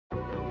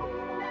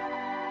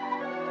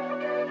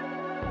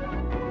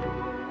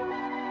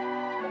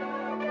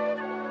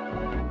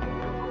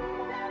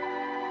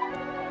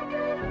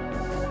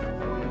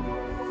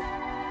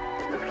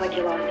like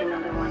you lost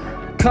another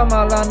one. Come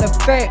all on the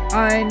fake,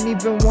 I ain't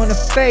even wanna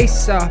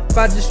face off.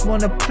 I just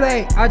wanna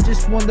play, I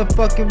just want the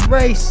fucking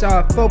race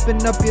off.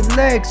 Open up your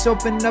legs,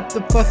 open up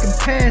the fucking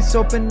pants,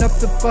 open up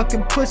the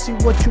fucking pussy.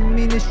 What you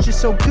mean it's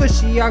just so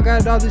gushy? I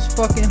got all this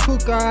fucking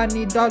hookah, I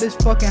need all this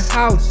fucking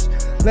house.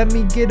 Let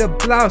me get a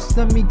blouse,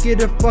 let me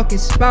get a fucking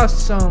spouse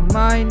some.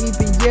 I ain't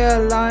even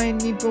yell, I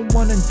ain't even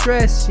wanna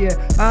dress, yeah.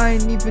 I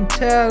ain't even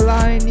tell,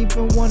 I ain't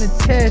even wanna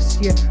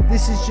test, yeah.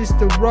 This is just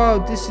the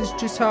road, this is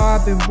just how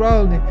I've been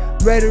rolling.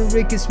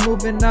 Rhetoric is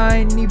moving, I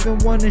ain't even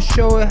wanna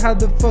show it. How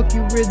the fuck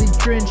you really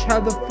drench, how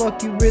the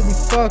fuck you really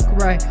fuck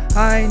right.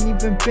 I ain't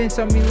even bent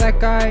on me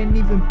like I ain't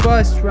even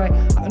bust right.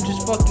 I'm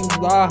just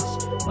fucking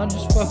lost, I'm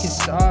just fucking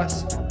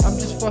sauce. I'm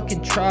just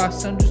fucking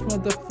tross, I'm just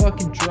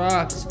motherfucking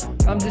drops.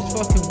 I'm just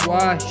fucking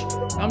wash,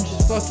 I'm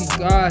just fucking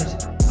God.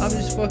 I'm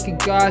just fucking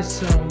God,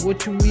 son.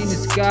 What you mean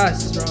it's God,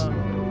 son?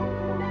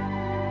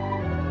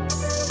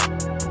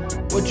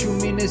 What you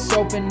mean it's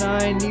open?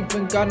 I ain't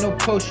even got no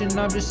potion.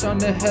 I'm just on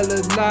the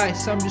hella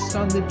lice. I'm just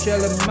on the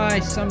gel of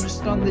mice. I'm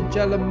just on the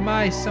gel of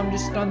mice. I'm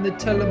just on the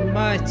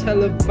telemice,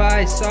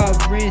 televised. All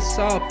rinse,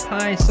 all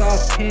pints, all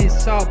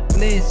pins, all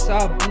blends,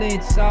 all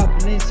blends, all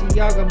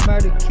Balenciaga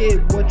murder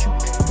kid. What you?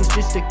 It's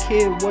just a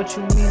kid. What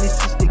you mean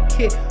it's just a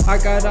kid? I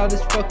got all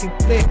this fucking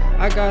flick.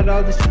 I got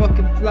all this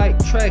fucking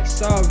flight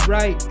tracks.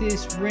 Alright,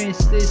 this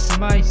rinse, this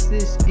mice,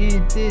 this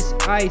in, this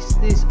ice,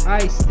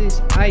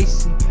 this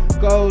icy.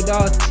 Gold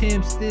all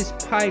Timbs, this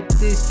pipe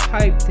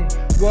thing.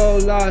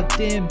 Roll all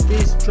dim,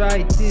 this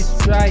dry thing.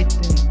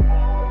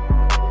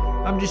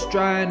 I'm just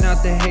drying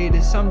out the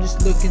haters. I'm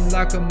just looking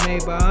like a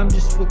neighbor. I'm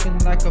just looking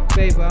like a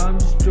favor. I'm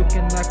just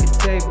looking like a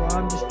table.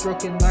 I'm just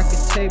looking like a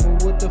table.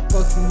 What the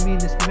fuck you mean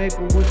it's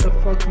maple? What the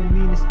fuck you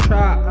mean it's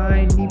try?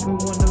 I ain't even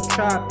want no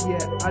chop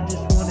yet. I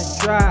just wanna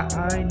dry.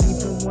 I ain't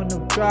even want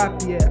no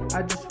drop yet.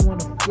 I just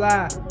wanna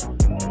fly.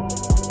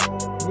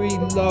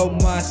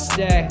 Reload my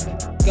stack.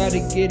 Gotta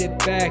get it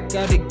back,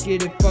 gotta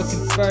get it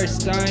fucking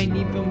first. I ain't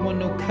even want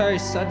no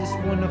curse, I just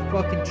want a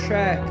fucking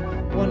track.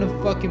 Want a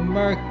fucking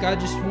murk, I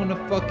just want a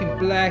fucking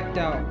blacked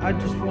out. I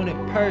just want it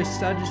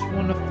pursed, I just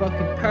want a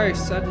fucking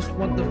purse. I just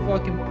want the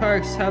fucking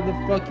perks. How the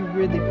fuck you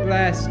really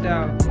blast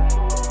out?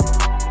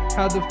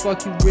 How the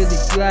fuck you really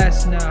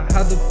blast now?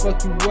 How the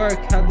fuck you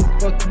work? How the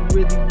fuck you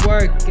really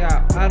work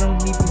out? I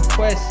don't even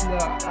quest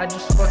love, I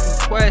just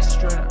fucking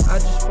question. I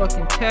just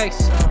fucking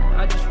text some,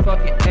 I just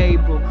fucking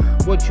able.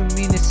 What you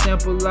mean it's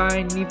simple? I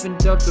ain't even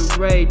dubbed the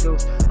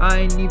rados. I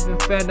ain't even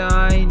fender,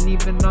 I ain't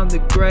even on the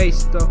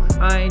grace though.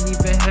 I ain't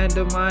even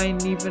handle, I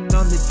ain't even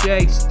on the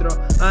Jake's throw.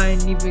 I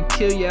ain't even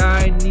kill you,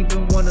 I ain't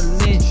even wanna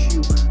lynch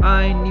you.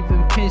 I ain't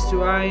even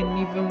pencil, I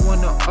ain't even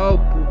wanna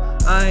opal.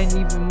 I ain't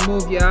even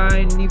move ya, I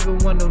ain't even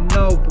want no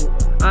noble.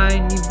 I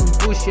ain't even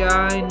bush ya,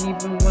 I ain't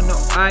even want no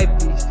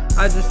IVs.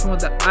 I just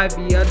want the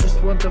ivy, I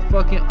just want the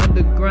fucking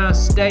underground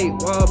state.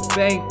 All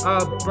bank,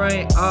 all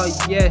brain, all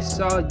yes,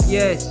 all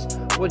yes.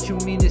 What you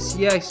mean it's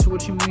yes,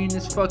 what you mean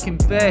it's fucking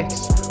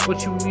vex.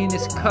 What you mean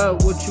it's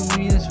cut, what you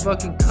mean it's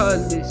fucking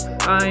cutlass.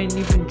 I ain't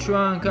even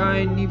drunk, I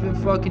ain't even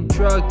fucking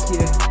drug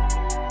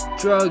yet.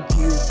 Drug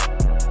you,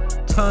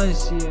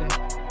 tons yeah.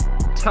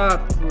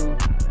 Top food,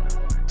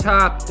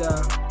 top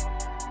down,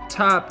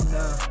 top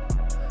now.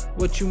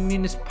 What you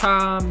mean is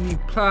power on me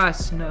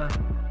plus now?